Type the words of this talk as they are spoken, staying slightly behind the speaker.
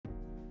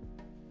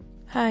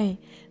Hi,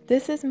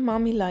 this is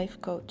Mommy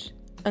Life Coach,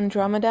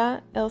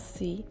 Andromeda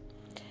LC,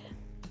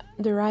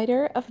 the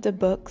writer of the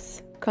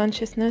books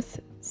Consciousness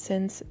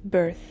Since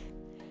Birth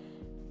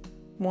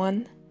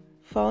 1,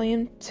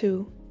 Volume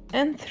 2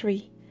 and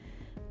 3,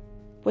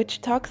 which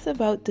talks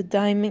about the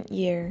diamond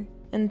year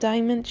and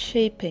diamond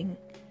shaping,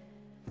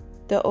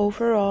 the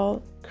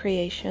overall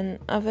creation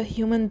of a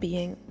human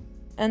being,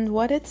 and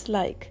what it's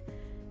like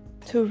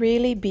to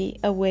really be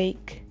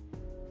awake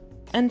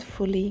and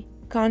fully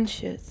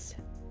conscious,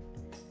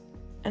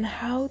 and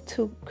how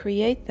to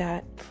create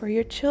that for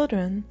your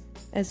children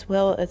as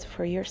well as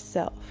for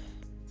yourself.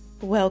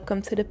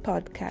 Welcome to the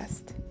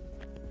podcast.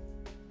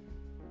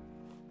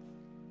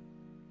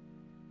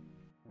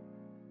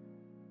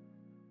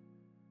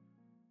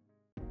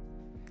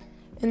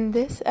 In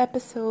this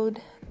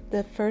episode,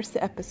 the first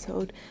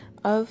episode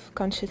of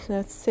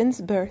Consciousness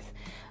Since Birth,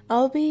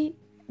 I'll be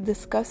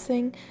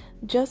discussing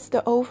just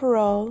the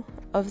overall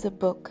of the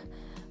book,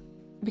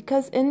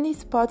 because in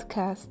these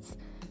podcasts,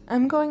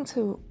 I'm going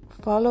to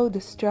follow the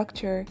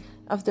structure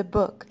of the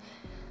book.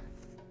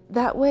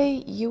 That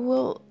way you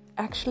will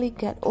actually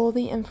get all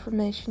the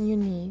information you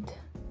need.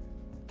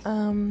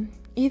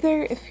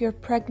 Either if you're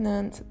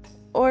pregnant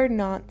or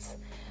not,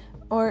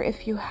 or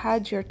if you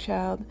had your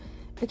child,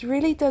 it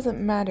really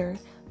doesn't matter,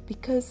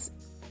 because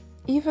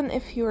even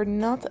if you're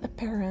not a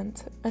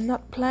parent and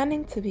not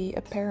planning to be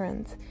a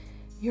parent,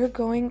 you're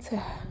going to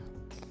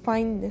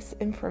find this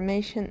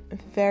information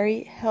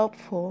very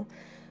helpful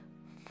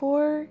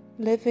for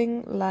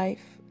living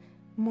life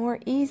more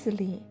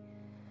easily,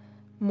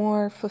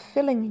 more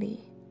fulfillingly,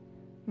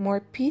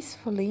 more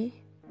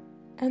peacefully,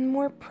 and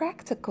more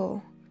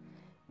practical.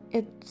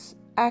 It's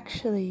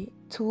actually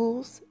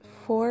tools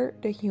for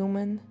the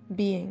human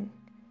being.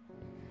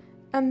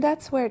 And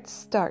that's where it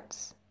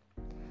starts.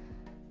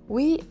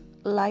 We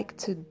like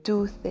to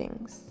do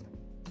things,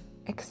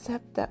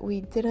 except that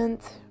we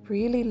didn't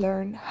really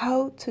learn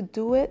how to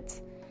do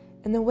it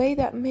in a way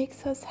that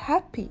makes us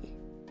happy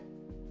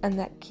and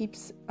that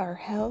keeps our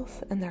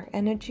health and our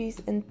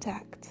energies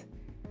intact.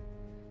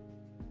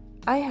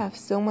 I have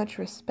so much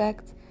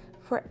respect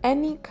for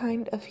any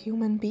kind of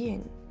human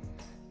being,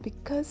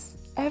 because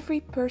every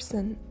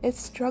person is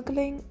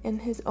struggling in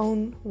his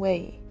own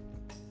way.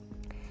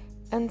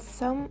 And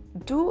some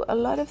do a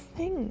lot of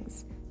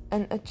things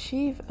and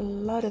achieve a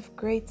lot of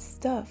great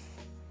stuff.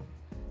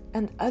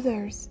 And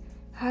others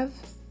have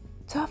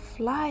tough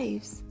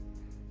lives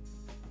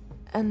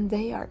and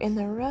they are in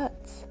a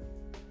rut.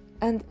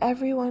 And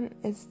everyone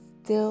is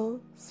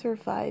still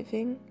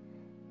surviving,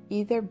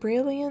 either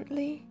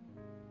brilliantly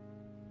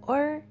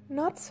or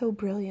not so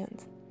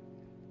brilliant.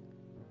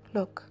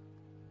 Look,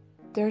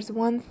 there's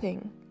one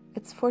thing,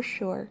 it's for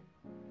sure.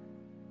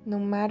 No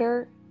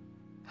matter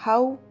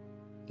how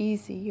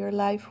easy your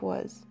life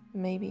was,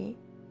 maybe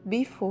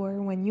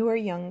before when you were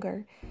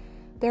younger,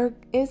 there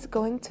is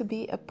going to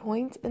be a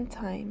point in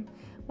time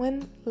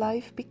when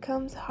life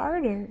becomes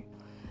harder.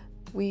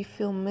 We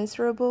feel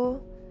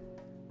miserable.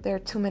 There are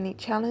too many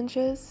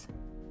challenges,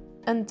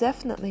 and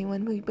definitely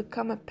when we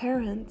become a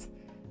parent,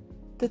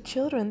 the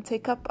children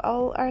take up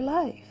all our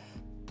life.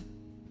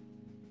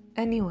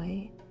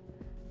 Anyway,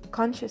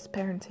 conscious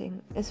parenting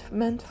is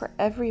meant for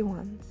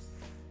everyone,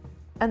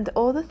 and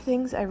all the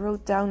things I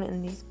wrote down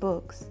in these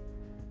books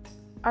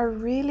are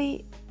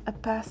really a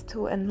path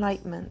to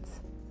enlightenment,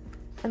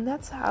 and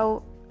that's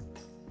how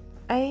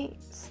I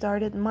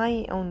started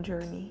my own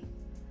journey.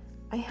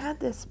 I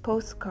had this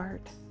postcard,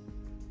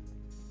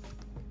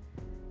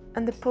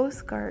 and the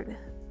postcard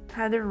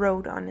had a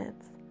road on it,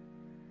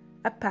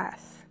 a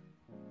path,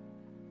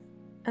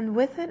 and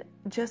with it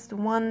just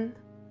one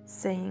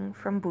saying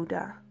from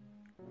Buddha: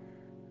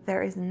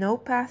 there is no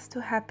path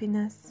to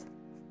happiness.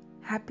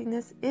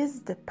 Happiness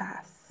is the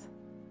path.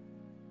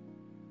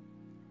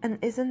 And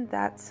isn't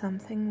that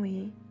something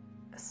we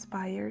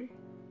aspire?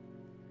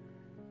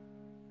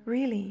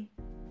 Really,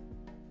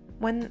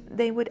 when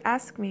they would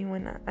ask me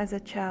as a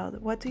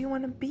child, what do you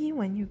want to be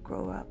when you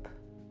grow up?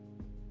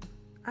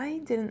 I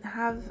didn't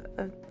have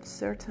a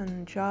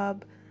certain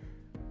job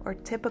or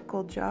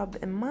typical job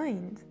in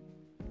mind.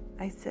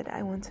 I said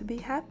I want to be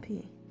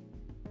happy.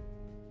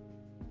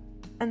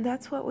 And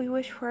that's what we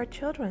wish for our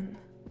children.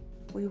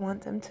 We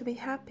want them to be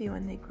happy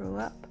when they grow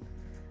up.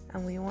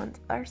 And we want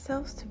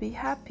ourselves to be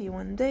happy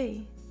one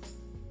day.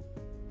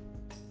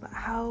 But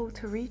how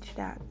to reach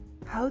that?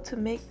 How to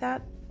make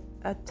that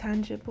a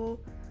tangible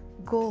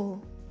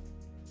goal?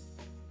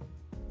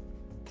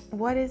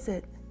 What is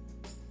it?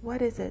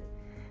 What is it?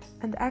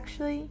 And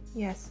actually,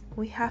 yes,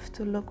 we have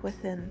to look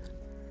within.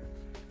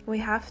 We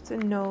have to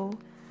know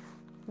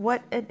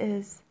what it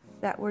is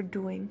that we're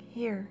doing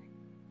here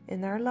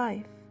in our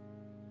life.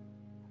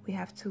 We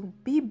have to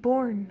be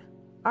born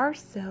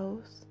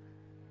ourselves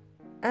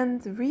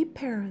and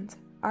reparent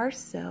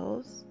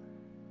ourselves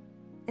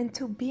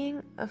into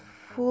being a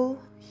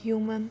full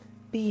human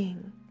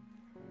being.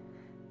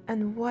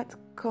 And what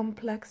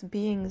complex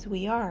beings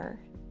we are.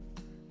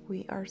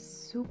 We are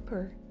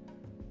super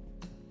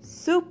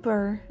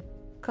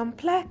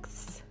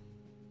complex.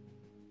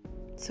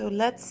 So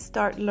let's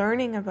start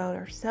learning about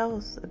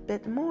ourselves a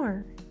bit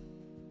more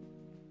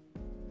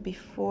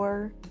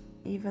before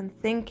even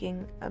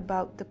thinking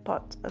about the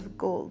pot of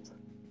gold.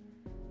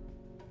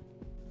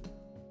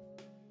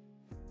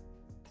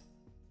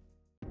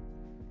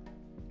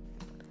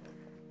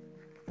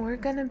 We're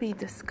gonna be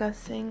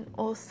discussing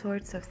all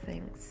sorts of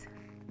things.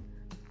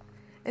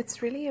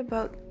 It's really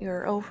about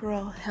your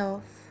overall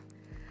health,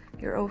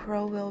 your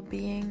overall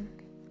well-being,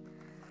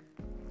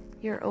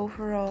 your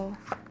overall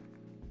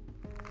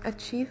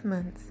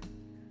achievement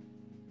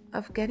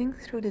of getting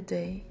through the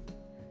day,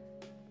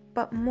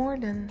 but more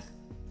than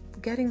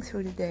getting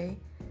through the day,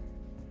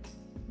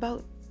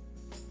 about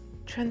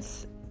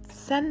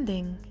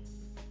transcending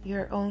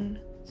your own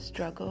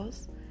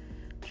struggles,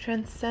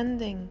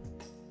 transcending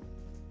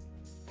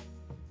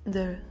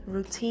the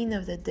routine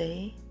of the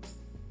day,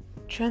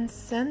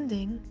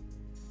 transcending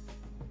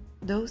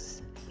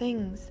those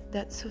things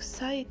that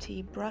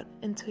society brought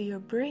into your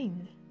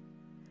brain.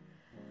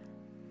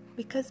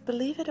 Because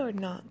believe it or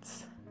not,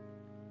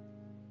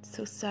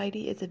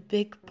 society is a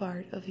big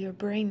part of your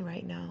brain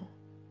right now.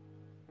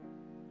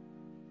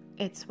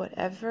 It's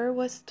whatever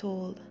was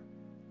told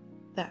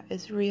that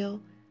is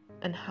real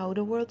and how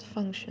the world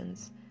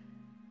functions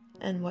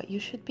and what you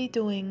should be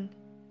doing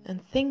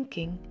and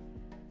thinking,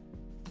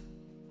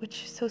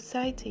 which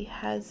society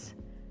has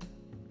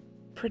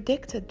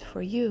predicted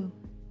for you.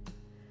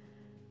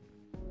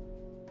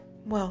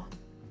 Well,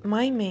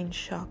 my main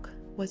shock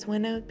was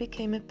when I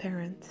became a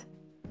parent.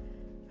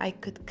 I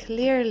could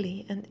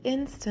clearly and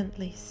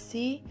instantly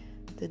see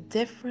the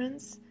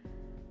difference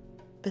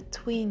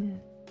between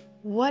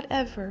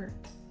whatever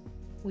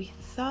we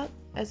thought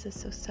as a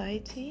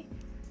society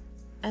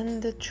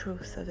and the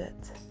truth of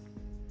it.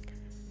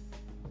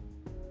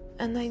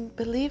 And I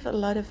believe a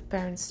lot of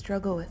parents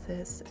struggle with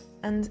this,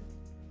 and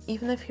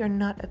even if you're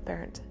not a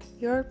parent,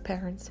 your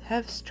parents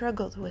have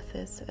struggled with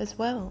this as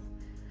well.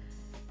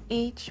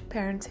 Each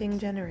parenting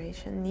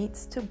generation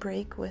needs to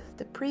break with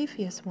the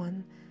previous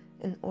one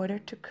in order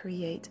to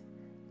create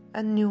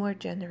a newer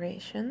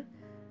generation,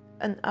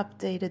 an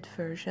updated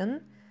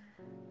version,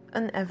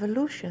 an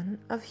evolution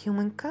of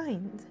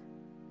humankind.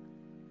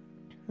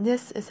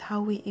 This is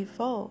how we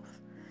evolve.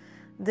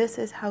 This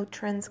is how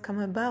trends come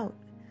about.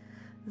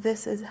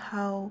 This is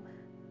how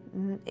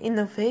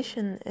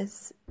innovation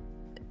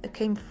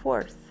came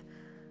forth.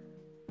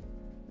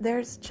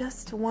 There's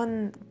just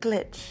one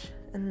glitch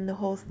in the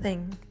whole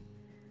thing.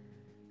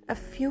 A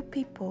few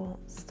people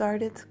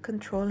started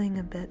controlling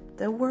a bit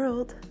the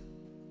world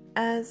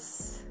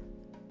as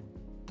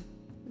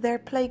their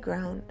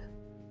playground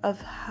of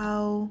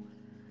how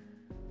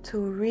to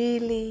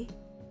really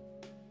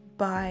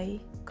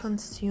buy,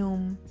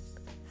 consume,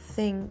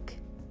 think,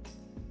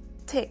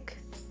 tick,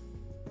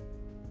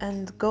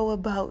 and go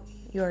about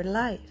your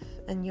life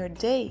and your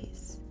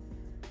days.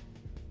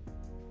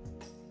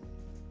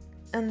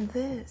 And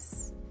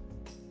this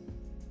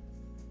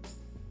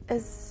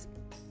is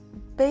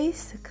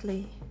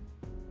basically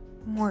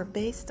more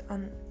based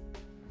on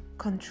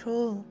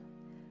control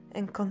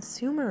and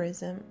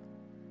consumerism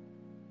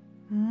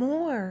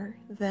more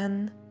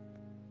than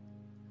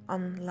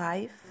on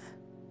life,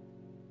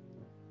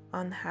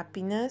 on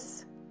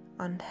happiness,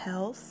 on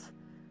health,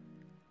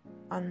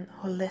 on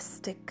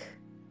holistic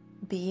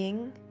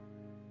being,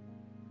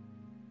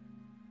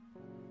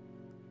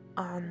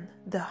 on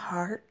the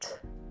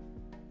heart,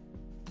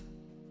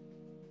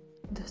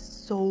 the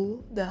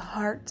soul, the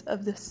heart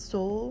of the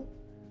soul.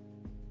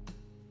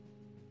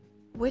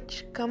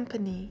 Which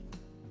company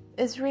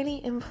is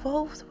really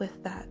involved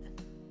with that?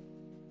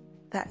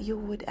 That you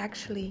would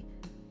actually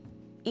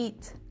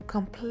eat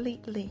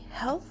completely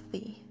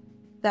healthy,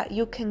 that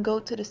you can go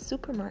to the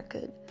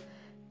supermarket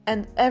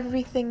and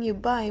everything you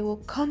buy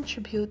will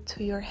contribute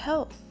to your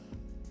health,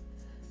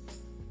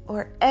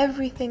 or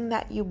everything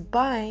that you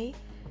buy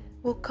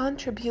will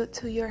contribute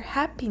to your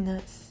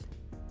happiness,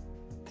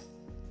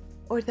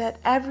 or that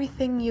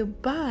everything you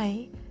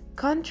buy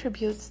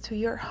contributes to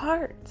your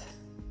heart,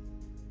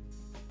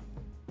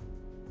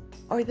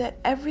 or that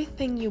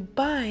everything you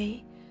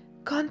buy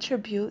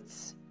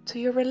contributes to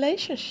your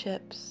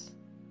relationships,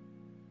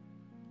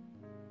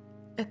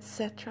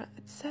 etc.,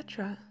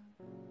 etc.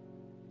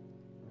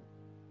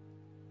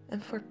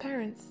 And for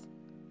parents,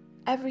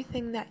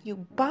 everything that you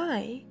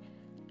buy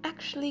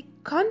actually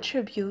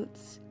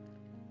contributes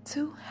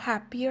to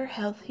happier,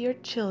 healthier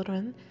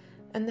children,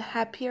 and the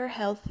happier,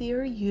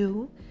 healthier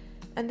you,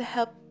 and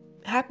the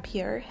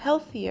happier,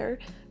 healthier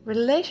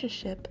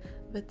relationship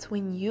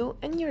between you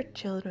and your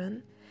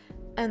children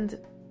and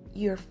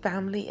your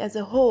family as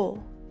a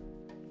whole.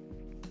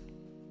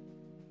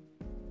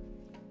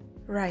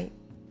 Right.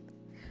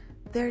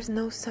 There's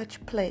no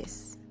such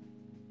place.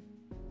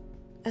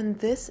 And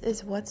this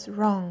is what's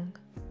wrong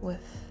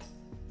with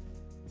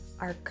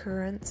our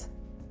current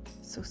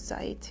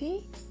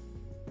society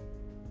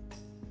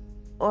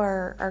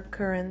or our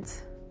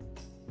current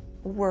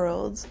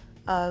world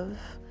of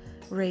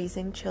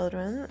raising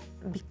children,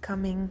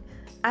 becoming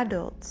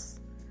adults.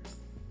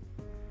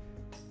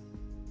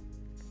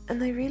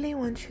 And I really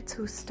want you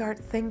to start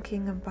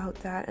thinking about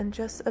that and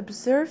just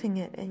observing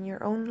it in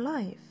your own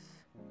life.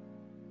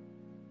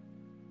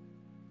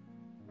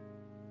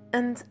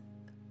 And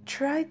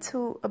try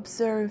to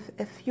observe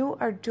if you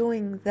are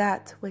doing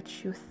that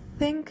which you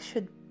think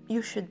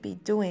you should be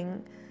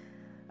doing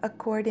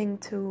according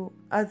to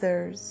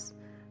others,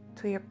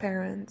 to your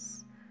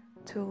parents,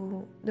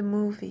 to the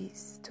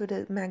movies, to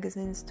the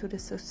magazines, to the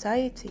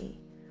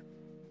society.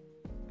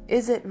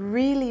 Is it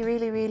really,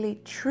 really, really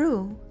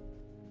true?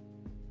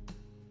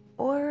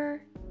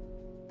 Or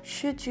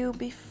should you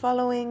be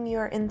following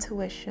your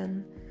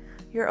intuition,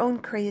 your own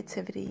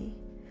creativity,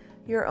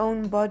 your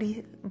own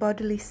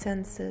bodily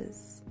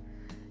senses,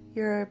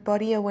 your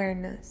body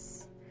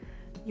awareness,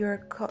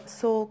 your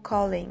soul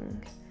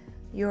calling,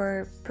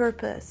 your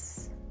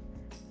purpose,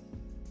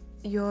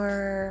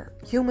 your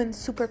human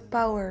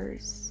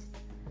superpowers,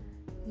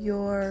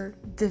 your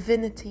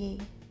divinity,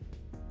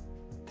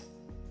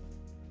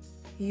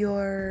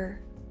 your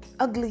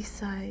ugly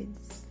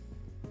sides,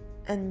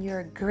 and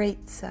your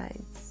great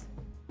sides?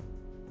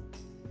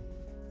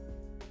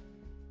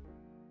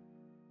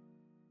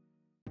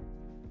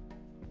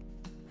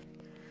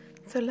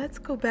 So let's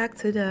go back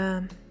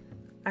to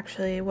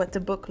what the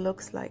book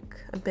looks like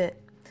a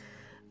bit,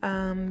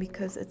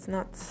 because it's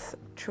not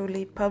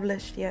truly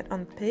published yet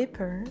on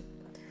paper.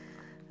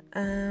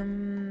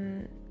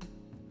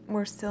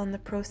 We're still in the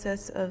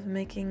process of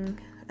making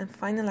and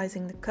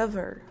finalizing the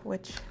cover,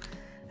 which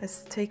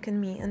has taken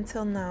me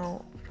until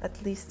now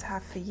at least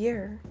half a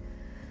year.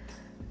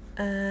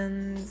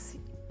 And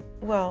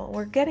well,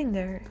 we're getting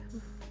there.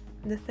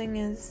 The thing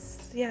is,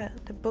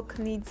 the book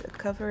needs a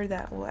cover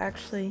that will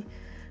actually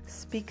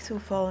speak to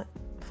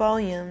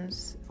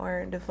volumes,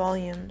 or the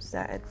volumes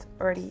that it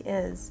already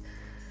is.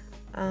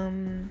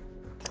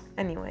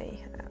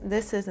 Anyway,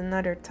 this is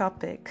another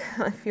topic.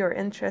 If you're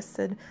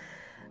interested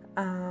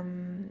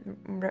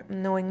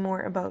knowing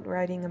more about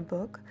writing a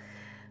book,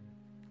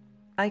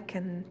 I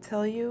can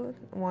tell you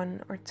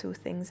one or two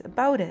things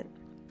about it.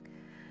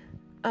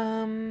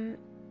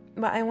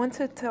 But I want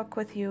to talk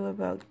with you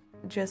about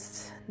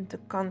just the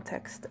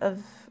context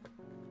of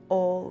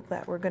all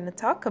that we're going to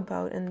talk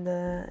about in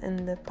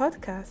the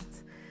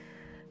podcast,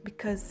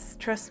 because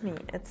trust me,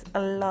 it's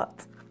a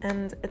lot,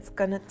 and it's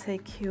going to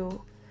take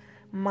you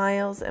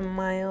miles and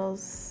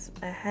miles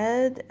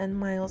ahead and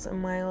miles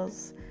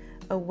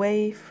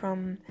away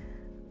from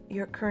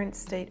your current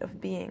state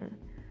of being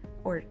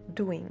or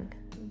doing.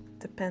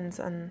 Depends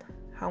on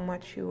how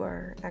much you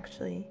are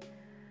actually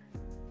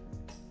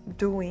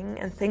doing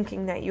and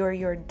thinking that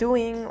you're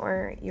doing,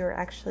 or you're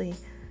actually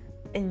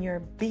in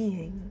your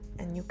being.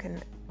 And you can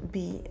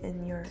be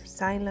in your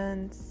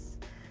silence,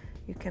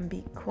 you can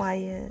be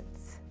quiet,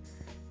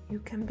 you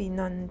can be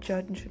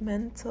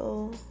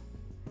non-judgmental,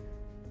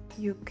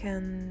 you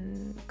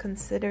can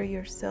consider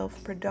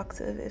yourself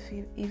productive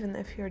even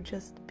if you're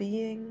just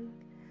being.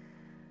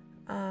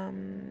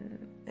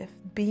 If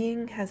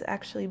being has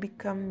actually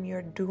become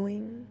your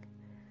doing,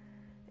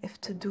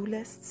 if to-do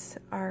lists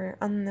are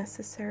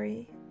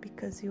unnecessary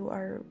because you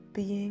are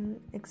being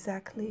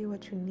exactly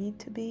what you need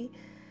to be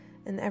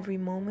in every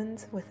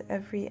moment, with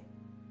every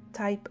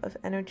type of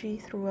energy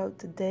throughout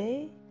the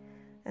day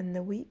and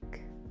the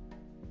week.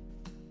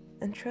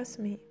 And trust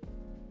me,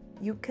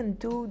 you can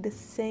do the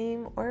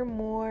same or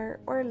more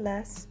or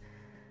less,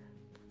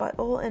 but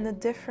all in a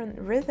different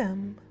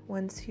rhythm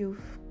once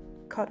you've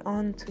caught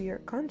on to your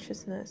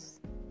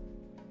consciousness.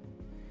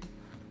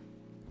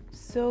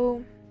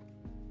 So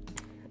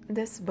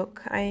this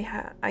book,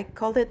 I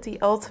called it The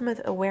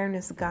Ultimate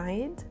Awareness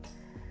Guide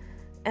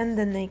and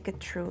the Naked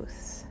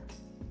Truth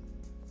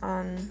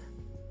on,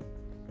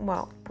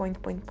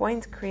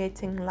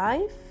 creating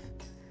life,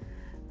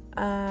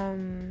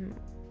 and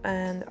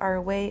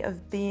our way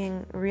of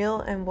being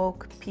real and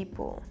woke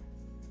people.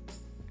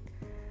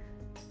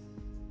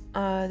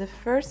 The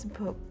first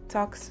book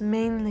talks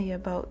mainly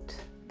about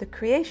the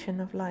creation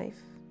of life,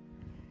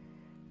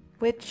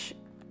 which,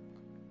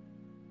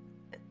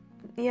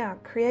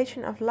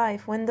 creation of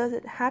life, when does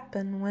it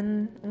happen?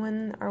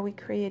 When are we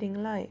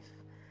creating life?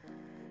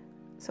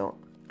 So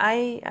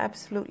I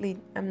absolutely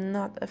am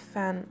not a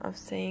fan of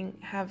saying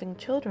having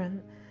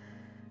children,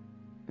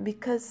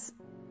 because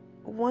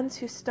once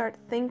you start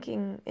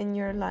thinking in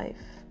your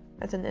life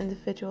as an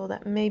individual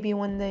that maybe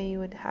one day you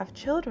would have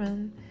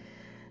children,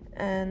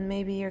 and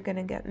maybe you're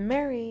gonna get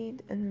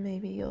married, and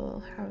maybe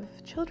you'll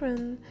have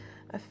children,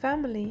 a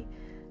family,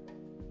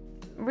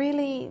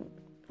 really,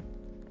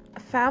 a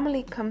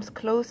family comes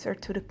closer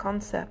to the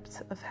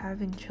concept of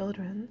having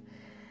children,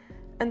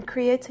 and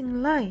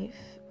creating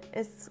life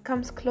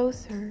comes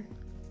closer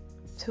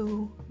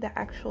to the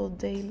actual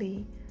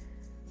daily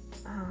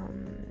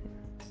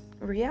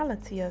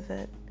reality of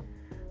it.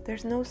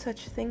 There's no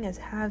such thing as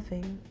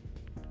having.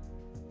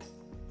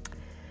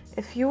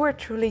 If you were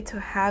truly to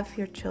have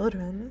your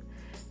children,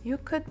 you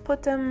could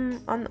put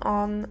them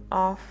on,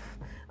 off,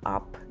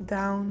 up,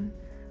 down,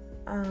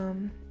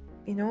 on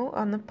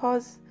a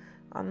pause,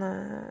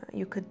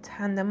 you could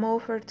hand them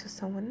over to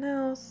someone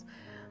else,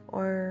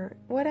 or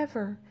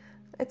whatever.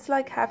 It's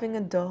like having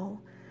a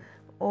doll.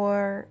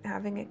 or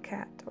having a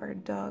cat or a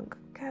dog.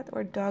 Cat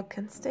or dog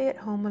can stay at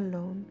home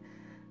alone,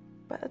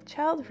 but a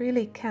child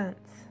really can't.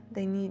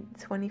 They need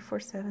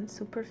 24/7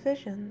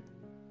 supervision,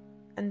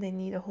 and they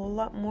need a whole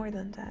lot more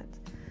than that.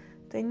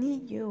 They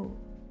need you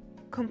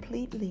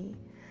completely.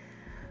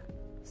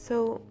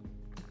 So,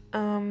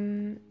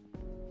 and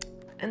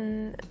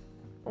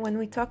when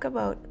we talk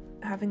about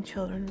having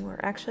children, we're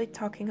actually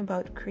talking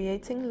about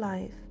creating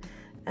life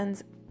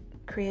and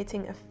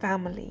creating a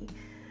family.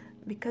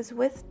 Because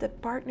with the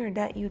partner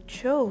that you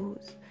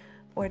chose,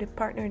 or the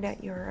partner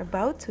that you're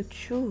about to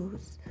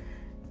choose,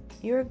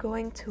 you're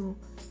going to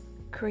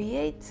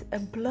create a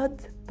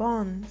blood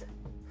bond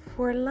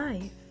for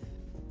life.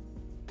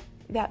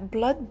 That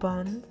blood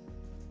bond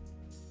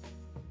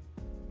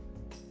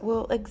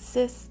will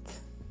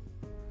exist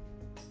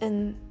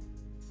in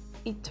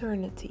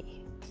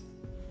eternity.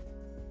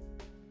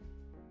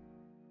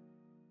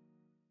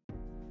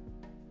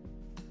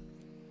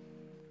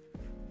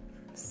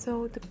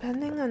 So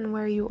depending on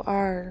where you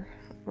are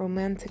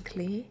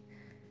romantically,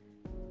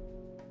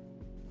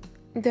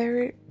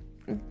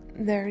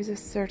 there's a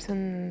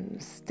certain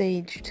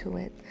stage to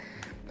it,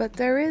 but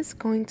there is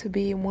going to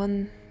be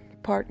one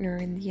partner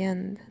in the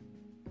end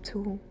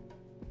to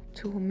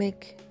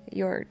make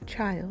your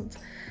child.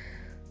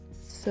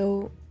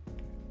 So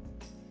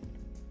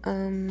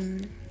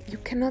you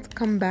cannot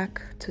come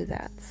back to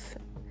that.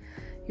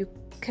 You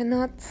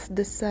cannot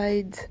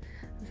decide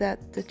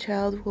that the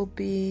child will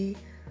be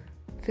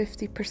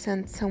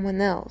 50% someone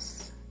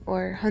else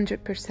or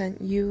 100%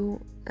 you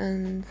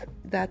and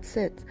that's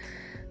it.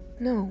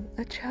 No,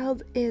 a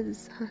child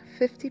is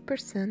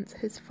 50%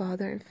 his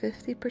father and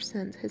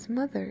 50% his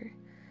mother.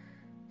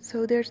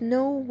 So there's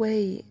no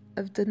way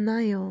of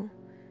denial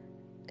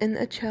in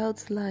a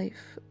child's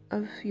life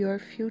of your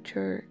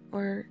future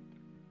or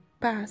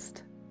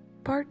past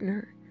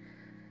partner.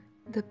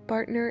 The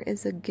partner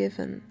is a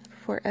given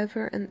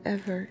forever and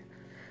ever,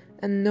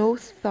 and no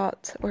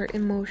thought or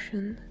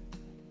emotion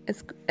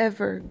is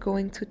ever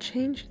going to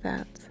change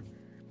that.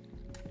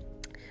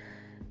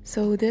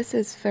 So this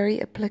is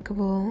very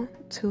applicable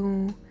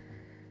to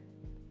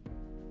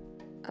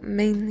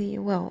mainly,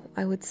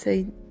 I would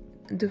say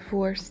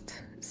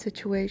divorced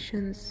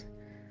situations,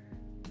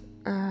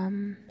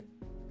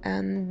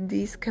 and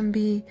these can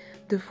be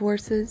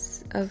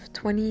divorces of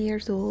 20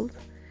 years old,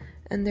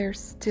 and there's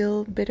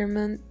still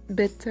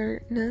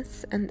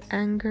bitterness and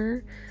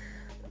anger,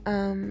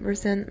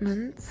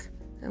 resentment,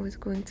 I was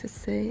going to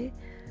say,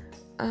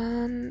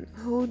 on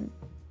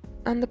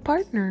the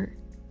partner.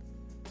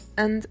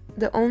 And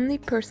the only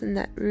person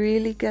that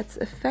really gets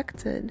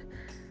affected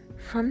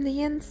from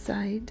the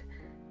inside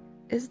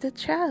is the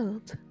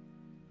child,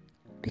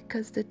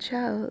 because the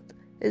child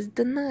is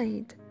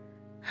denied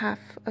half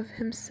of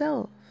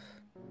himself.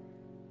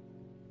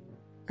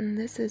 And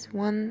this is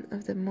one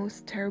of the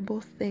most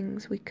terrible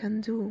things we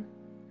can do.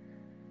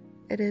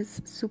 It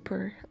is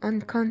super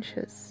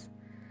unconscious,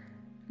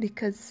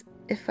 because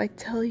if I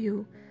tell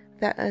you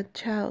that a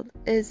child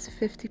is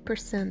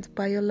 50%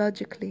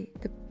 biologically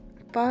the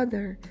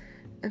father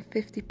and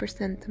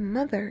 50% the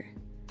mother,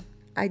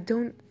 I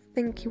don't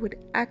think you would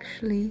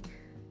actually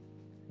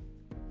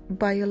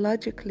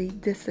biologically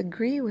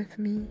disagree with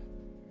me.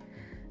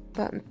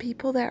 But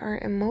people that are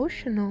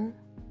emotional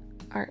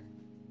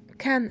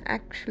can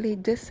actually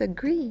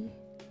disagree,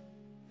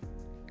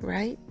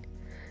 right?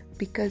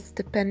 Because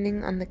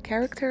depending on the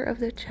character of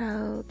the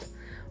child,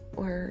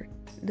 or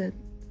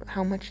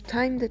how much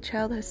time the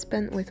child has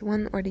spent with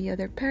one or the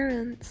other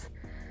parents,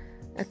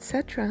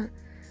 etc.,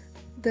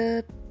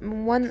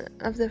 one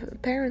of the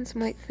parents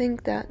might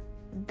think that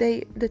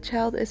the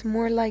child is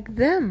more like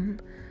them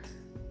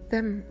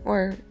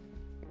or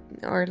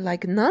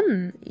like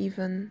none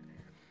even.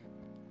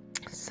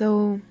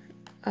 So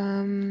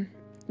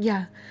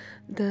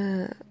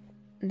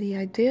the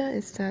idea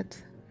is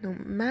that no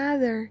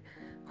matter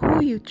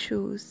who you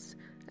choose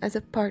as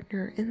a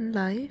partner in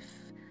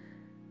life,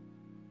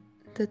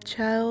 the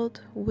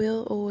child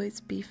will always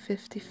be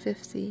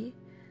 50-50,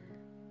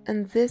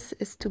 and this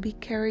is to be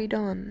carried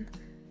on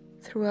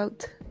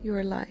throughout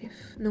your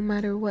life, no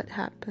matter what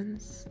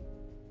happens.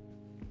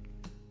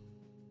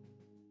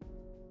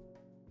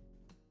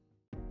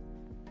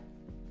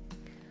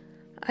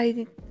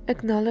 I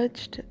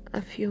acknowledged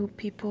a few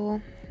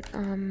people.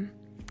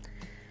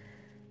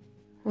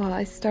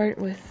 I start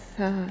with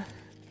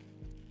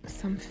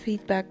some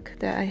feedback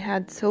that I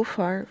had so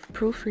far of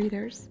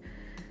proofreaders.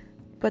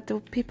 But the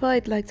people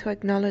I'd like to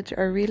acknowledge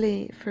are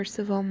really, first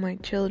of all, my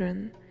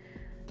children.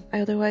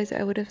 Otherwise,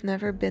 I would have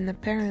never been a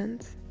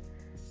parent.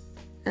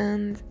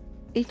 And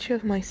each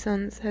of my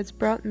sons has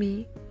brought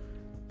me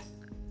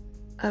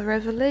a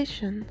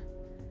revelation.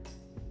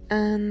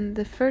 And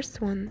the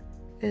first one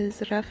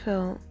is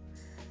Raphael,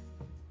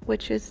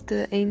 which is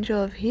the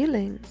angel of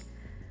healing.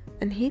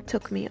 And he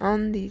took me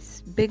on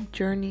these big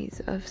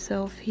journeys of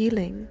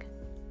self-healing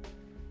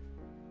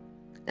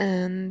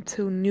and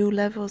to new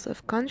levels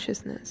of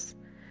consciousness,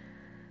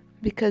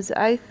 because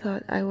I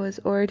thought I was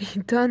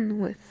already done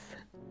with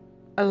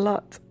a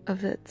lot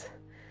of it.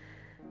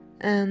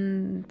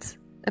 And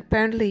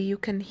apparently you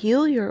can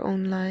heal your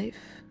own life,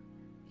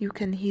 you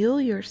can heal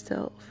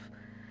yourself,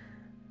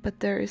 but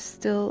there is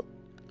still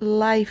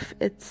life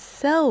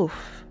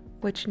itself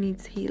which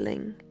needs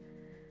healing.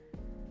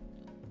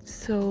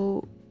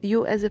 So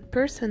you as a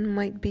person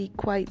might be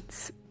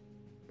quite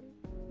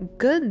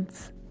good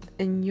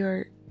in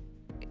your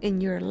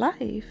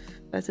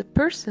life as a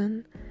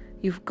person.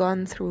 You've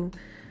gone through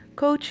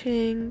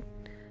coaching,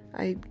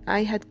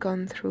 I had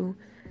gone through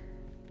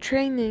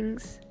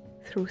trainings,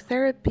 through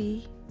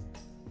therapy,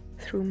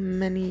 through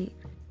many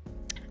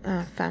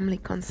family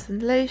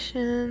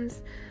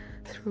constellations,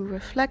 through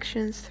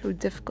reflections, through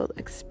difficult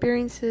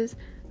experiences,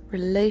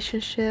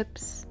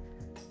 relationships.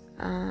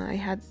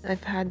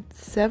 I've had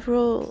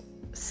several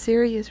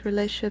serious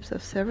relationships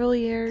of several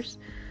years.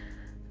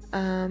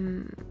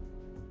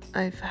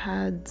 I've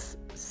had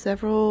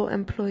several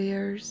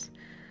employers.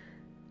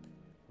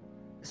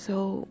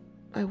 So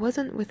I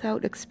wasn't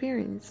without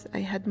experience. I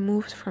had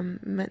moved from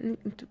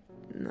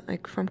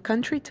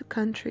country to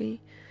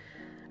country.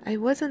 I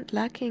wasn't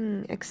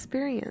lacking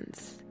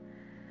experience.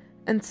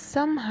 And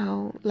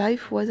somehow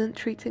life wasn't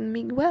treating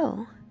me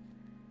well.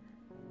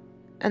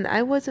 And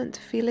I wasn't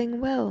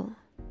feeling well.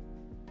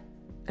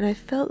 And I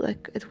felt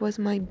like it was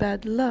my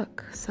bad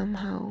luck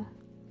somehow.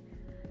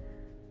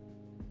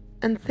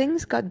 And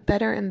things got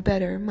better and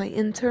better. My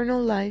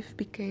internal life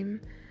became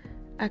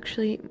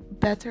actually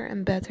better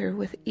and better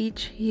with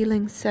each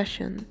healing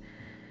session.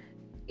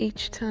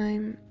 Each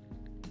time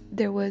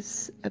there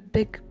was a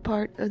big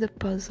part of the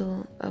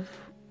puzzle of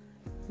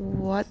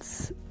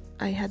what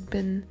I had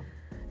been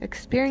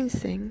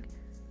experiencing,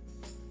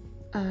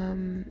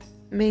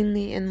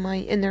 mainly in my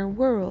inner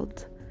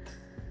world,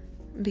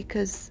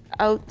 because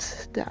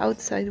the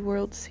outside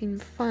world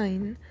seemed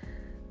fine.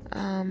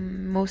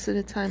 Most of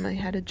the time I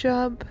had a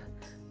job,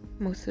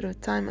 most of the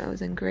time I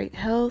was in great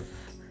health,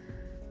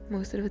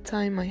 most of the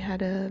time I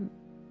had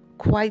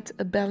quite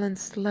a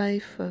balanced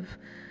life of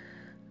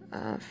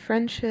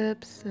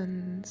friendships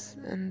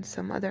and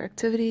some other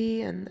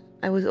activity, and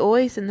I was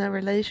always in a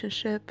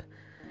relationship.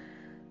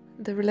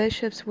 The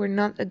relationships were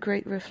not a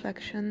great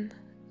reflection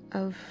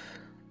of,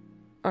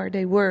 or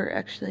they were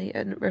actually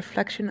a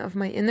reflection of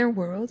my inner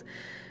world,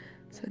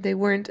 so they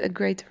weren't a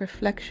great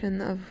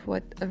reflection of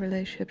what a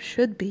relationship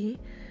should be.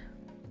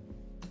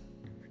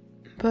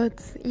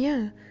 But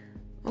yeah,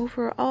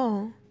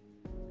 overall,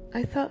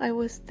 I thought I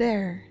was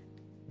there.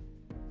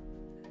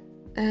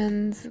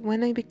 And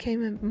when I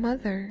became a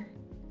mother,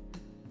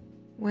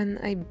 when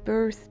I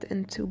birthed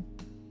into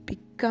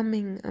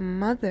becoming a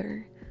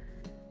mother,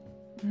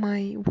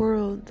 my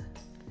world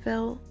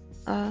fell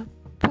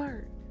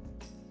apart.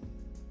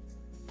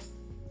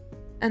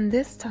 And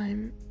this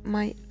time,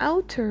 my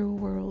outer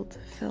world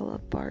fell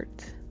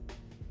apart.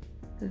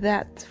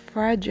 That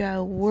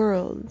fragile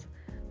world,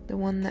 the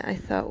one that I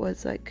thought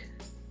was like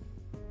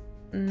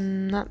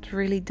not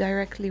really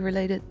directly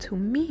related to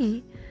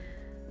me,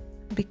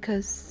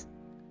 because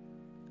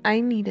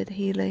I needed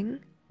healing,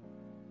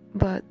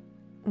 but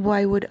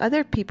why would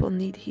other people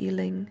need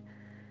healing?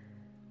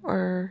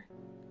 Or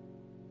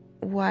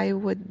why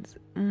would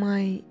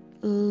my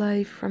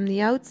life from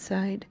the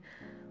outside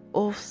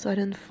all of a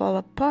sudden fall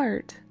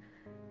apart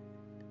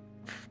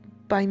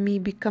by me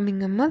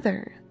becoming a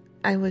mother?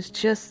 I was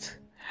just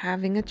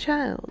having a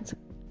child.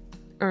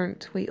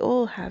 Aren't we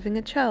all having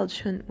a child?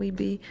 Shouldn't we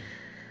be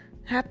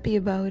happy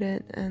about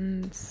it?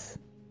 And,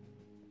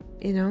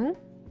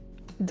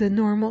 the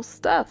normal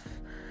stuff.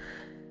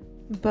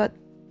 But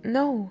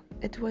no,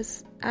 it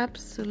was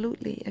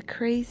absolutely a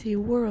crazy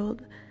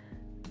world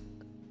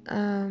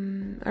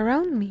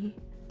around me,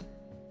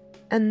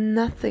 and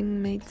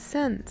nothing made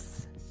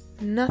sense.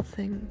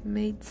 Nothing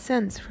made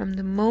sense from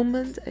the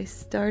moment I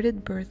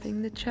started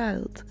birthing the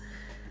child.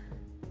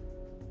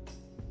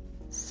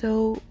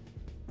 So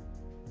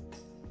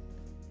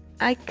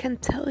I can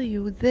tell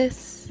you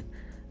this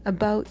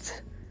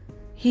about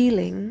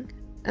healing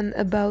and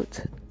about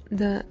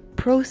the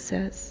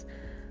process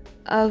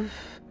of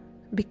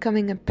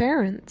becoming a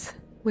parent,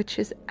 which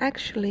is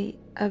actually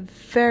a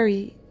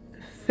very,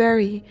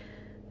 very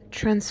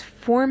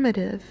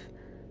transformative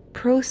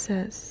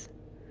process.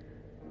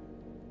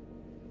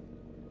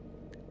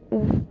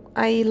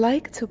 I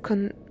like to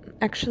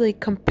actually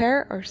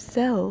compare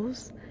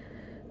ourselves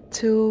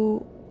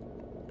to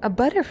a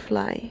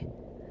butterfly.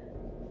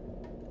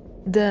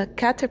 The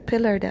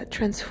caterpillar that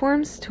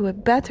transforms to a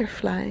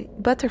butterfly,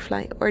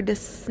 or the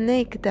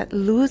snake that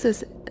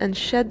loses and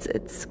sheds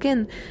its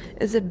skin,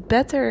 is a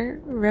better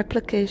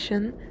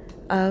replication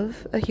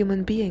of a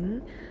human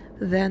being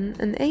than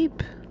an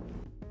ape.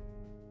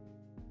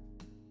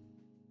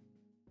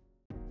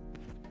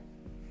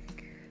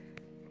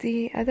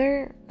 The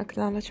other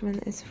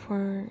acknowledgement is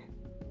for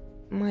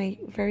my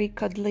very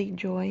cuddly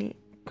joy,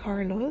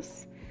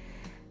 Carlos,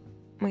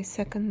 my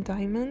second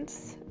diamond,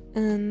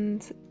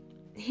 and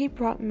he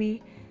brought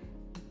me,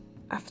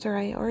 after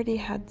I already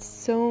had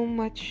so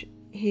much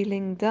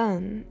healing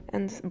done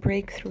and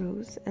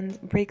breakthroughs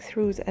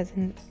as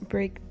in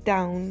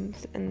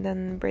breakdowns and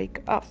then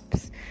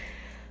breakups,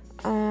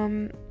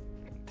 and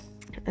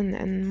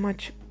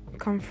much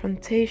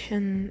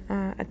confrontation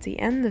at the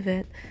end of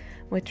it,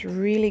 which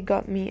really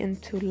got me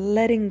into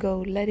letting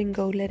go.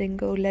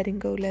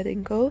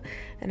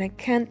 And I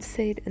can't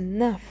say it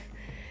enough.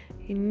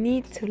 You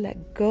need to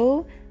let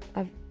go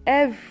of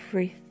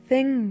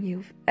everything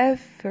you've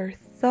ever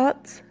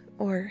thought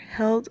or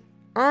held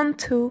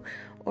onto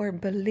or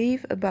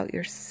believe about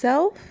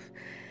yourself,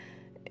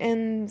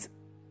 and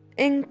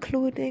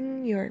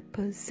including your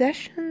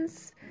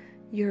possessions,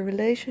 your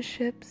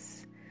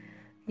relationships,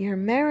 your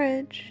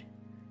marriage,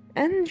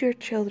 and your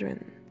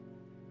children.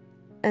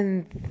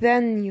 And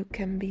then you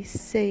can be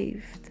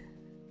saved.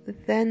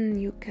 Then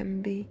you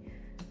can be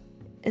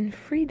in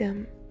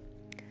freedom.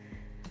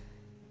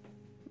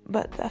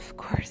 But of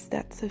course,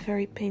 that's a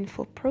very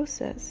painful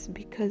process,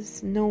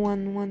 because no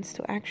one wants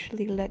to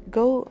actually let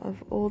go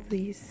of all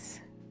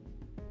these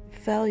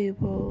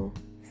valuable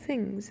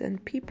things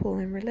and people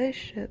and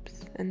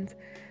relationships and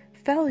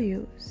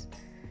values.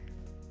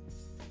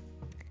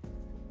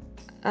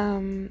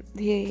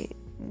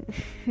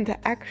 The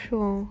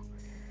actual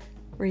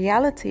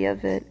reality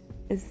of it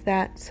is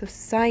that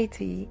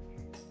society,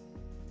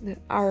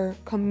 our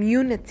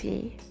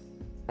community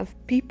of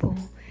people,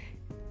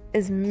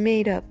 is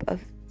made up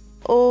of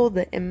all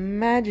the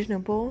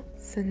imaginable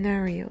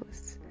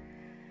scenarios.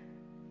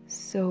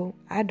 So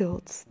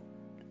adults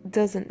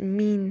doesn't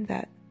mean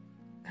that,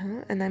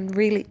 and I'm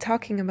really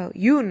talking about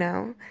you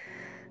now,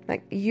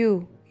 like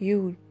you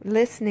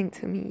listening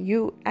to me,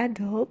 you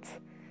adult,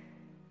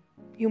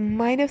 you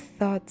might have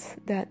thought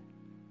that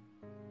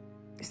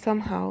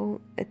somehow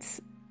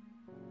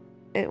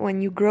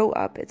when you grow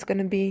up, it's going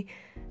to be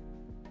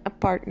a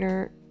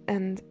partner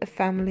and a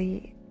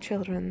family,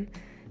 children,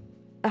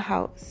 a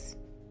house,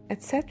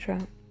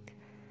 etc.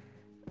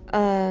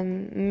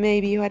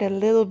 Maybe you had a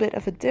little bit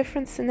of a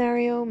different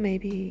scenario.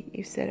 Maybe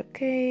you said,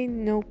 okay,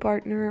 no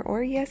partner,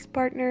 or yes,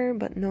 partner,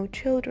 but no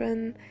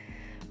children,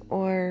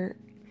 or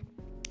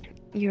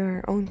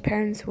your own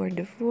parents who are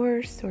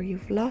divorced, or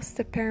you've lost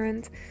a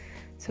parent,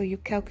 so you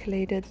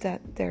calculated that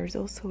there's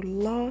also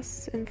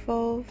loss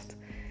involved.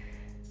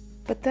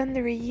 But then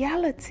the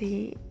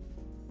reality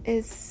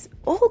is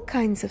all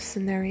kinds of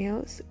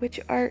scenarios which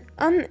are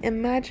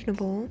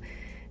unimaginable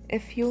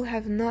if you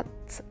have not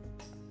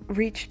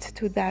reached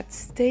to that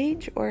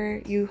stage,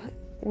 or you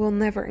will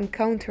never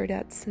encounter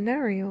that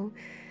scenario.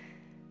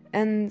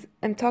 And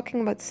I'm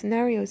talking about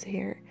scenarios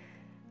here.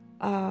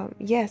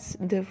 Yes,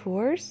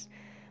 divorce.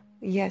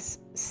 Yes,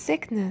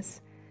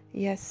 sickness.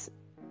 Yes,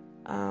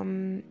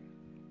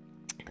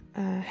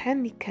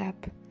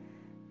 handicap.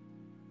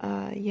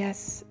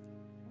 Yes,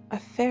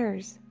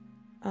 affairs.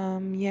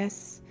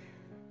 Yes.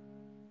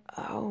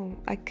 Oh,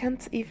 I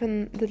can't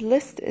even. The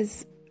list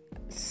is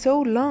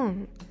so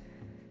long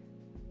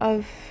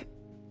of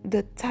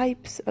the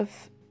types of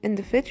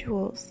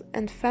individuals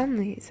and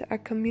families our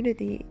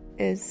community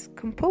is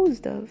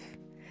composed of.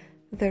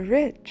 The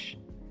rich.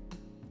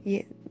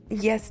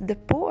 Yes, the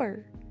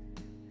poor.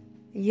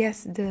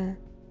 Yes, the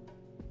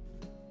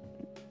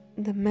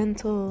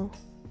mental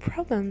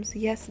problems.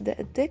 Yes, the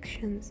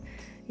addictions.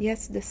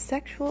 Yes, the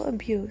sexual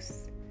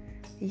abuse.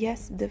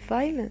 Yes, the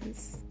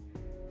violence.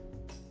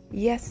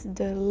 Yes,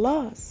 the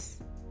loss.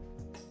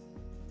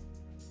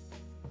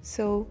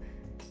 So,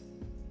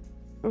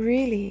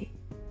 really,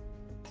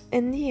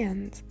 in the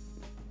end,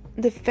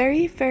 the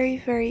very, very,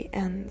 very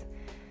end,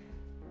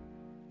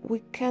 we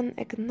can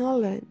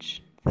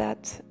acknowledge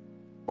that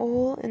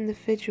all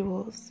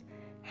individuals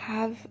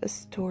have a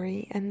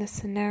story and a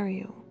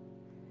scenario.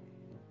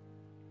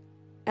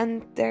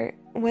 And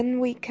when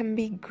we can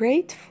be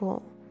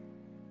grateful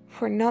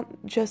for not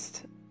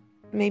just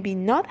maybe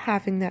not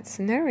having that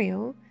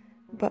scenario,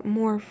 but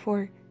more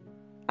for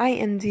I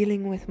am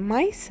dealing with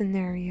my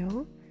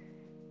scenario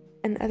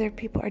and other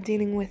people are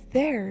dealing with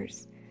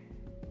theirs,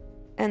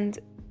 and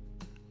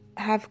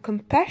have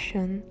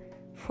compassion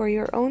for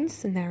your own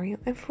scenario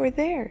and for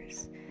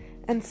theirs.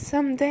 And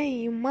someday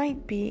you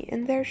might be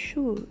in their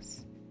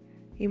shoes.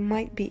 You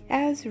might be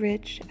as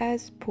rich,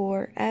 as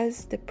poor,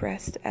 as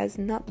depressed, as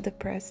not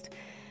depressed,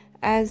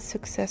 as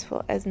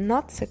successful, as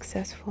not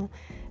successful,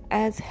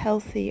 as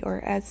healthy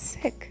or as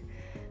sick,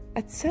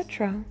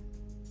 etc.,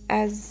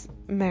 as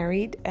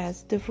married,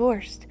 as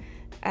divorced,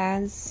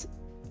 as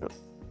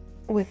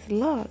with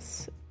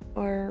loss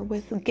or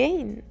with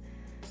gain.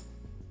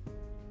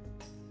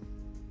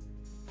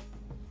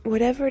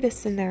 Whatever the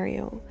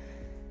scenario,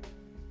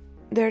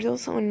 there's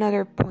also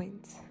another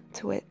point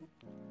to it,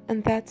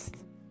 and that's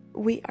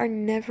we are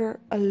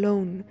never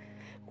alone.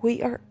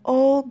 We are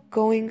all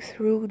going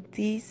through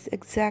these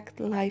exact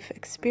life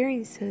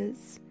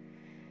experiences,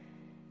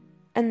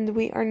 and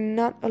we are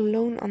not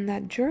alone on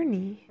that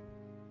journey.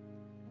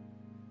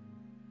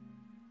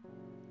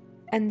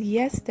 And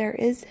yes, there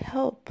is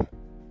help.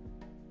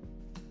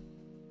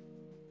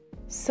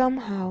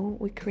 Somehow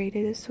we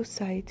created a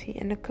society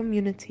and a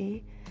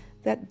community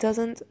that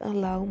doesn't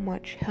allow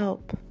much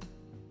help.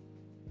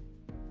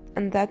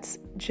 And that's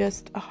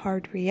just a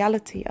hard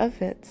reality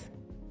of it.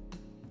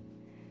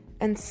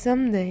 And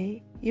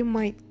someday you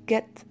might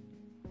get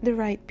the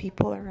right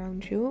people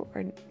around you,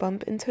 or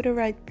bump into the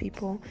right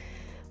people,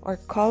 or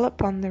call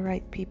upon the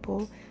right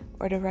people,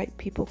 or the right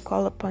people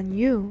call upon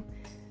you,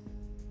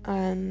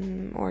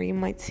 or you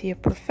might see a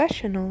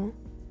professional,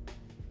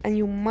 and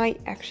you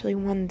might actually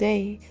one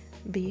day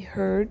be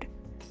heard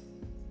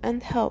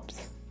and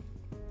helped.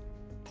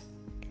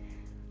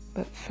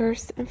 But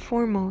first and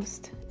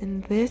foremost,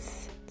 in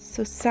this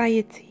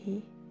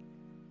society,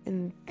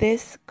 in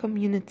this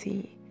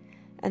community,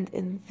 and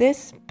in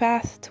this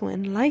path to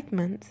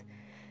enlightenment,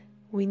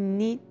 we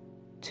need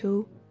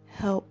to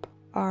help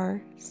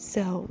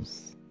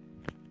ourselves.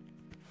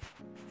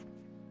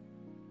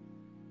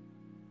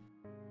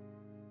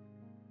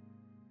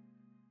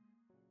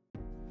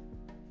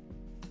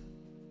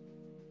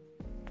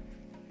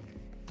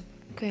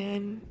 Okay,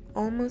 I'm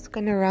almost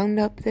gonna round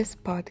up this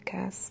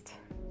podcast.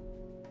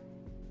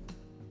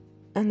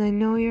 And I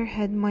know your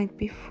head might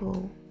be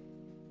full.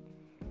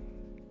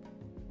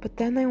 But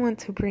then I want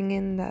to bring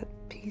in that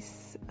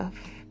piece of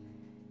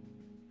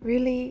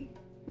really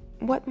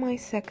what my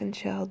second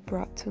child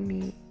brought to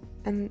me.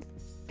 And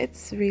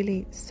it's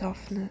really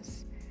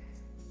softness.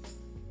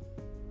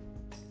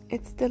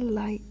 It's the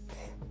light.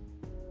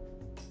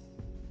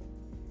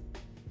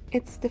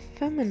 It's the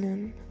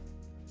feminine.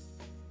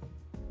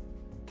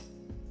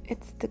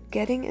 It's the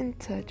getting in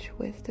touch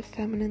with the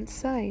feminine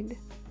side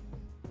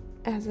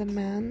as a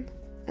man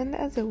and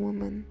as a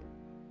woman.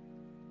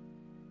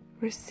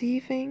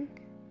 Receiving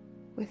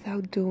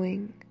without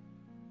doing.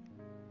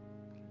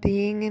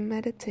 Being in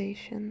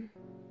meditation.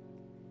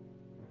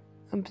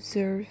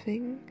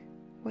 Observing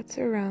what's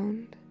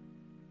around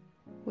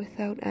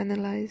without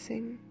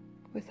analyzing,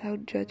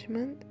 without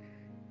judgment,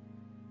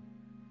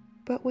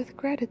 but with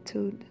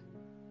gratitude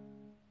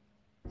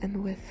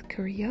and with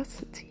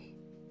curiosity.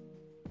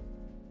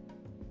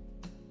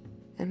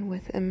 And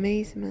with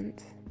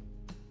amazement.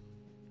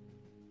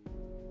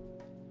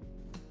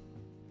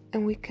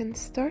 And we can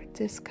start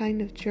this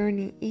kind of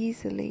journey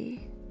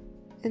easily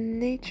in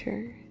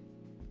nature.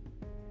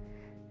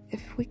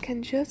 If we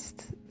can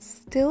just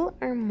still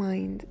our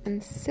mind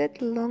and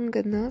sit long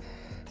enough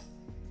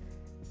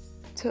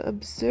to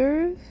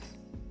observe,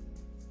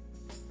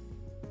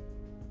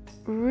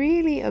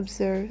 really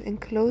observe in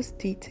close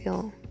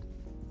detail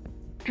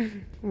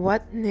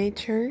what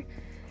nature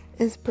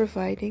is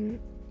providing.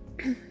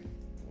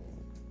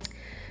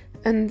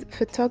 And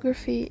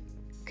photography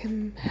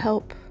can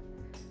help,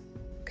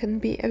 can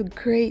be a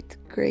great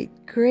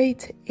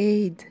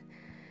aid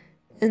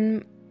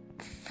in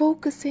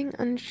focusing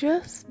on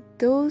just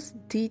those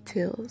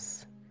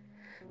details,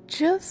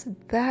 just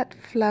that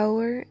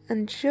flower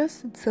and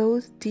just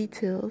those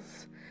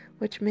details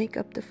which make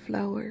up the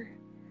flower.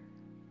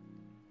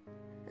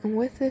 And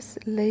with this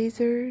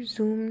laser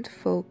zoomed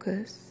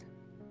focus,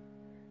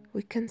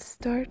 we can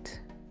start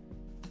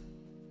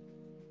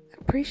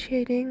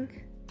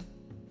appreciating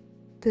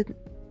the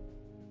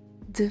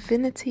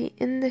divinity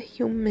in the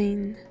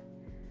humane,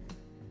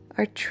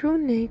 our true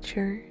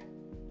nature,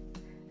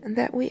 and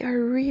that we are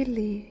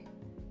really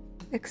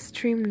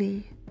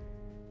extremely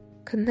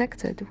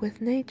connected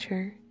with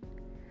nature.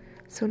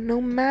 So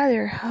no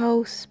matter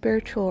how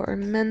spiritual or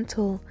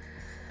mental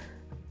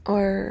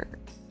or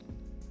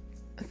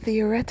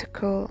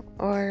theoretical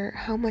or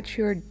how much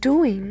you're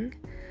doing,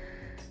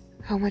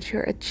 how much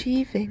you're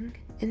achieving,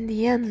 in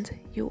the end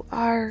you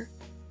are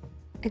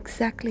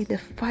exactly the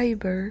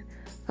fiber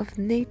of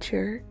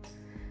nature,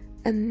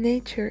 and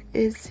nature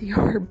is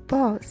your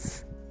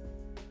boss.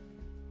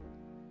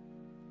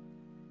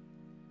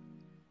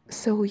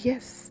 So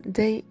yes,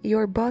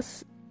 your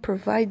boss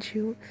provides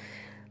you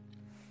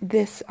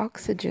this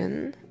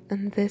oxygen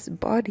and this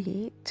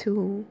body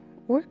to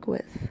work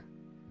with,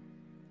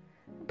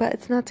 but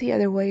it's not the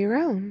other way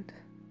around.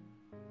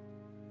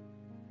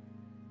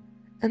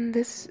 And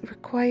this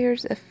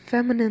requires a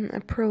feminine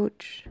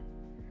approach.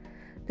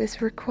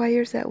 This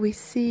requires that we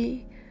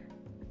see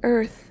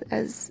Earth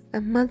as a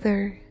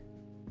mother,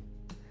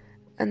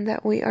 and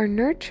that we are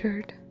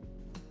nurtured,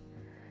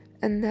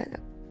 and that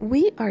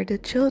we are the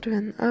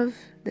children of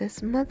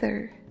this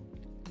mother,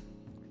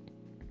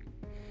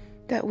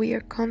 that we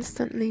are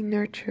constantly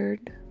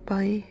nurtured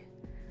by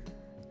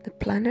the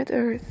planet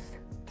Earth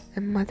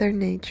and Mother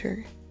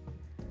Nature.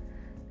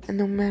 And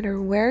no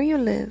matter where you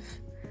live,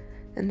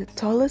 in the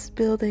tallest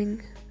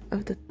building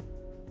of the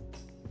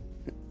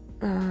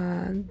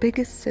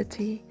biggest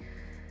city,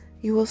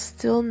 you will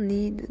still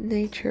need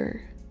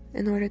nature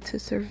in order to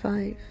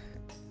survive.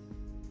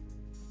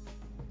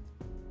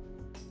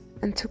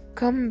 And to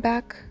come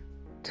back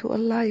to a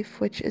life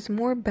which is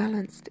more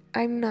balanced,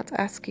 I'm not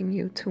asking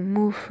you to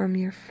move from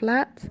your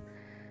flat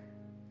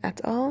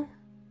at all,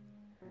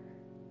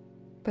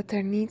 but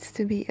there needs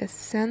to be a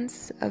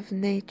sense of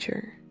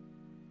nature.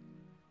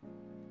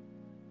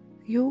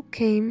 You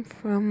came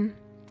from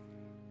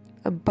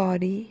a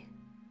body.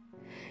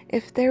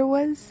 If there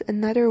was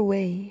another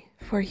way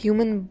for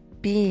human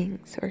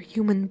beings or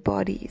human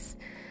bodies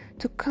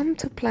to come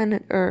to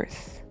planet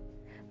Earth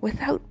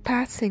without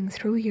passing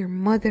through your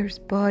mother's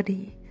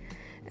body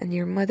and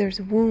your mother's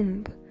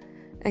womb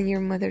and your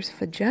mother's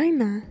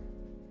vagina,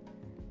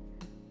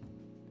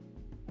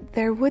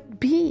 there would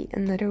be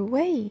another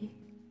way.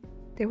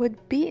 There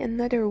would be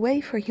another way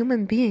for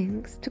human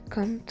beings to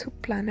come to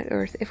planet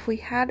Earth if we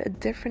had a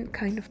different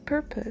kind of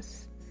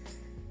purpose.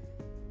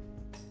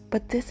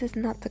 But this is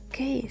not the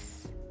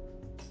case.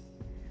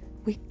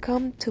 We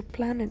come to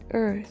planet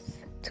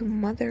Earth, to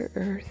Mother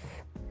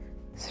Earth,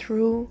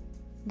 through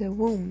the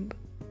womb.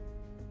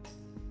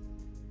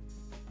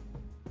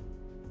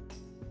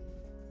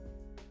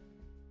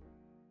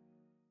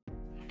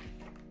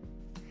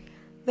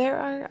 There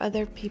are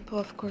other people,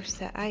 of course,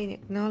 that I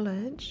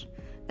acknowledge,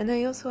 and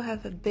I also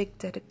have a big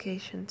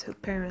dedication to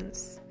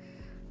parents.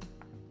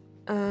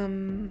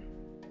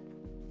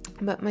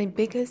 But my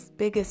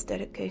biggest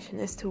dedication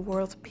is to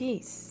world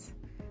peace.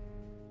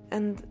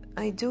 And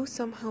I do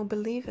somehow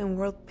believe in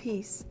world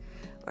peace,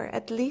 or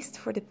at least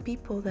for the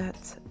people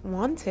that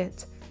want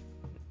it,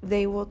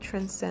 they will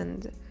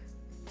transcend,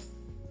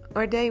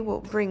 or they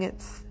will bring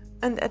it,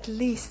 and at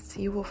least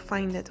you will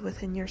find it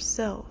within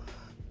yourself.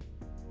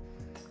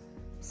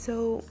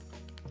 So,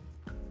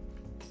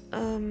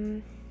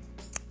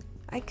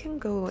 I can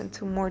go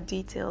into more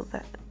detail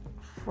that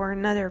for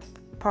another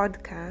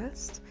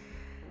podcast.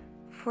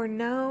 For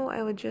now,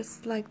 I would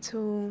just like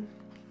to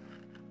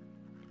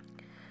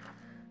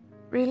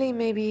really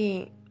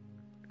maybe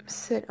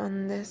sit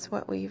on this,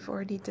 what we've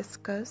already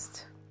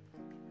discussed,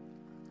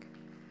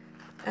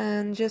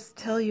 and just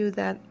tell you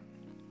that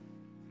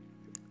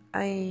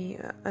a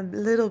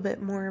little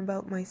bit more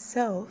about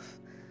myself,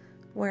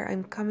 where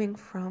I'm coming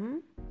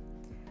from,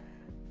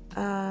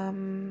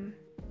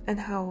 and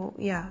how,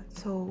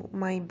 so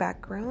my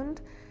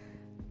background.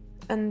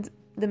 And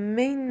the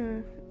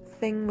main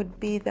thing would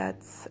be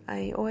that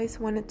I always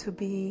wanted to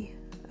be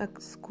a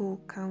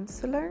school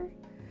counselor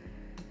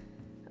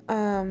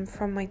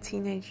from my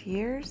teenage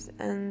years,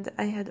 and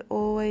I had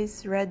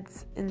always read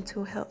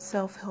into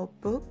self-help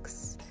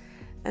books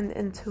and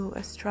into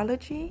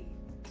astrology.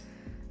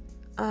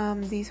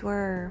 These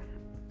were,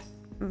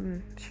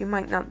 she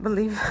might not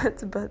believe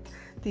it, but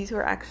these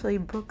were actually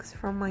books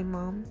from my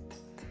mom,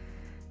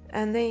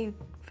 and they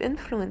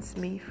influenced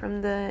me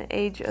from the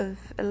age of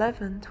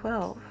 11,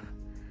 12.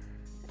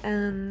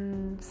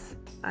 And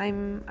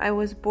I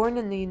was born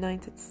in the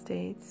United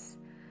States,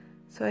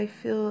 so I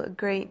feel a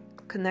great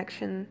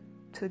connection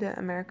to the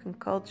American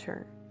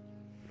culture.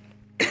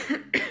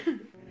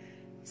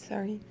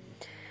 Sorry.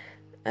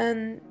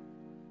 And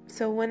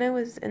so when I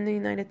was in the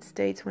United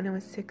States, when I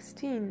was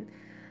 16,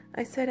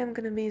 I said I'm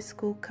going to be a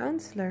school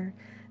counselor,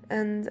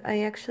 and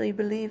I actually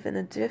believe in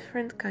a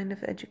different kind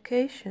of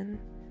education.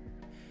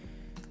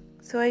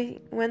 So I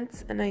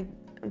went and I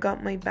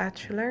got my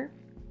bachelor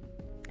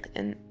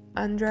in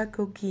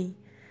andragogy.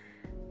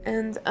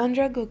 And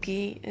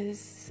andragogy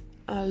is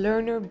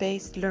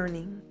learner-based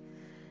learning.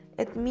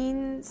 It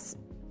means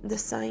the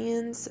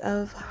science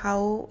of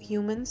how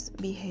humans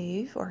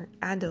behave, or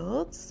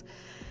adults,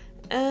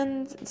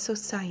 and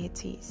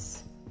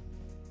societies.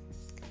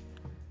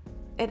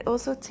 It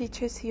also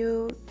teaches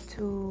you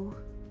to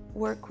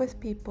work with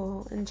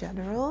people in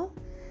general,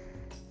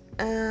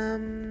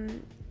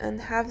 and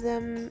have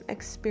them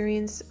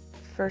experience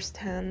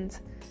firsthand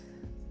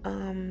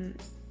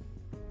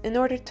in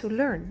order to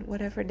learn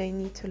whatever they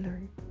need to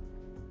learn.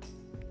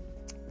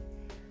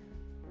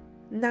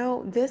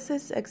 Now, this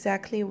is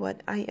exactly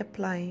what I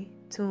apply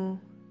to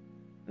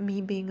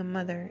me being a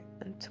mother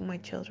and to my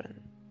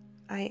children.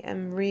 I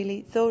am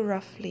really, though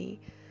roughly,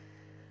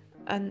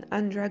 an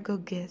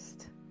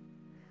andragogist.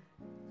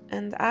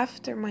 And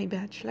after my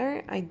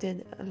bachelor, I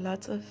did a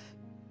lot of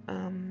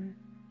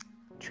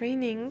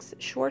trainings,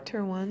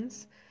 shorter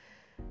ones,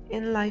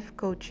 in life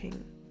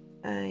coaching.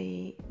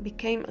 I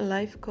became a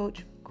life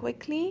coach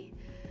quickly,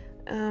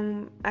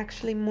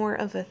 actually more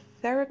of a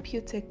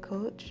therapeutic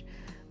coach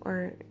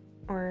or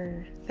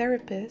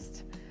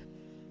therapist.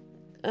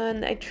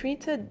 And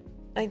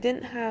I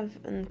didn't have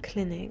a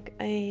clinic.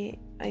 I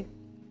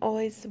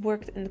always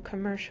worked in the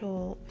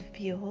commercial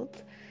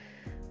field,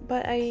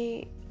 but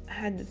I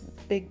had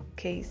big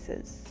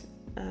cases.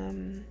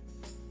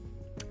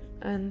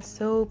 And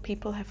so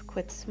people have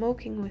quit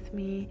smoking with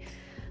me.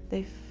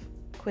 They've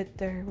quit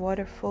their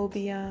water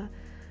phobia.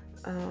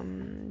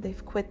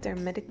 They've quit their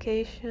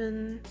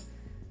medication.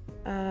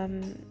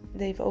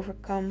 They've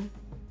overcome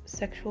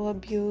sexual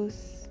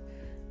abuse,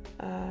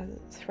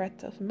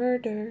 threat of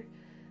murder.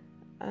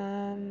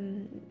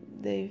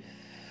 They've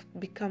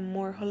become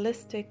more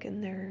holistic in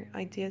their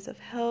ideas of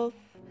health.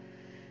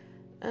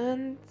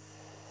 And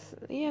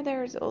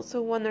there's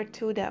also one or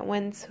two that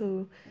went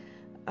through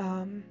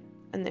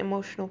an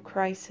emotional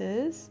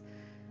crisis,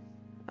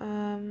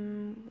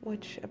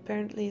 which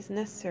apparently is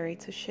necessary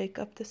to shake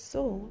up the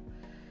soul.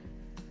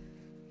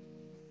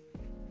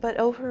 But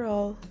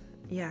overall,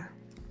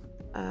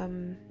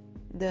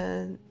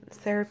 the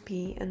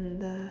therapy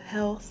and the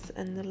health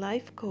and the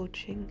life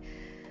coaching,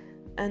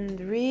 and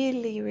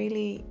really,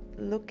 really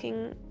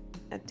looking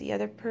at the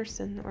other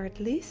person, or at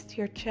least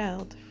your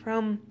child,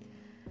 from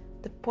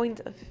the point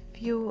of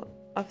view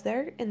of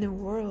their inner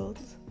world,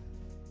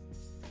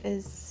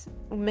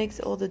 makes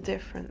all the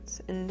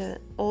difference in the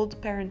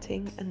old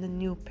parenting and the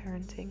new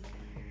parenting.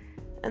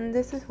 And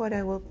this is what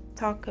I will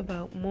talk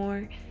about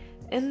more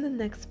in the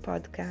next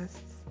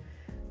podcasts,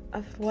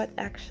 of what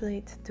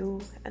actually to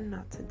do and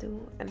not to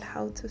do, and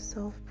how to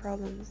solve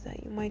problems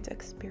that you might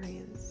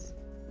experience.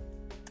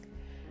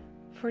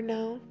 For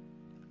now,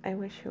 I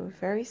wish you a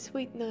very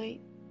sweet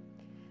night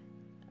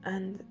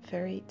and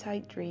very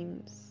tight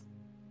dreams.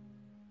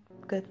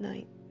 Good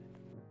night.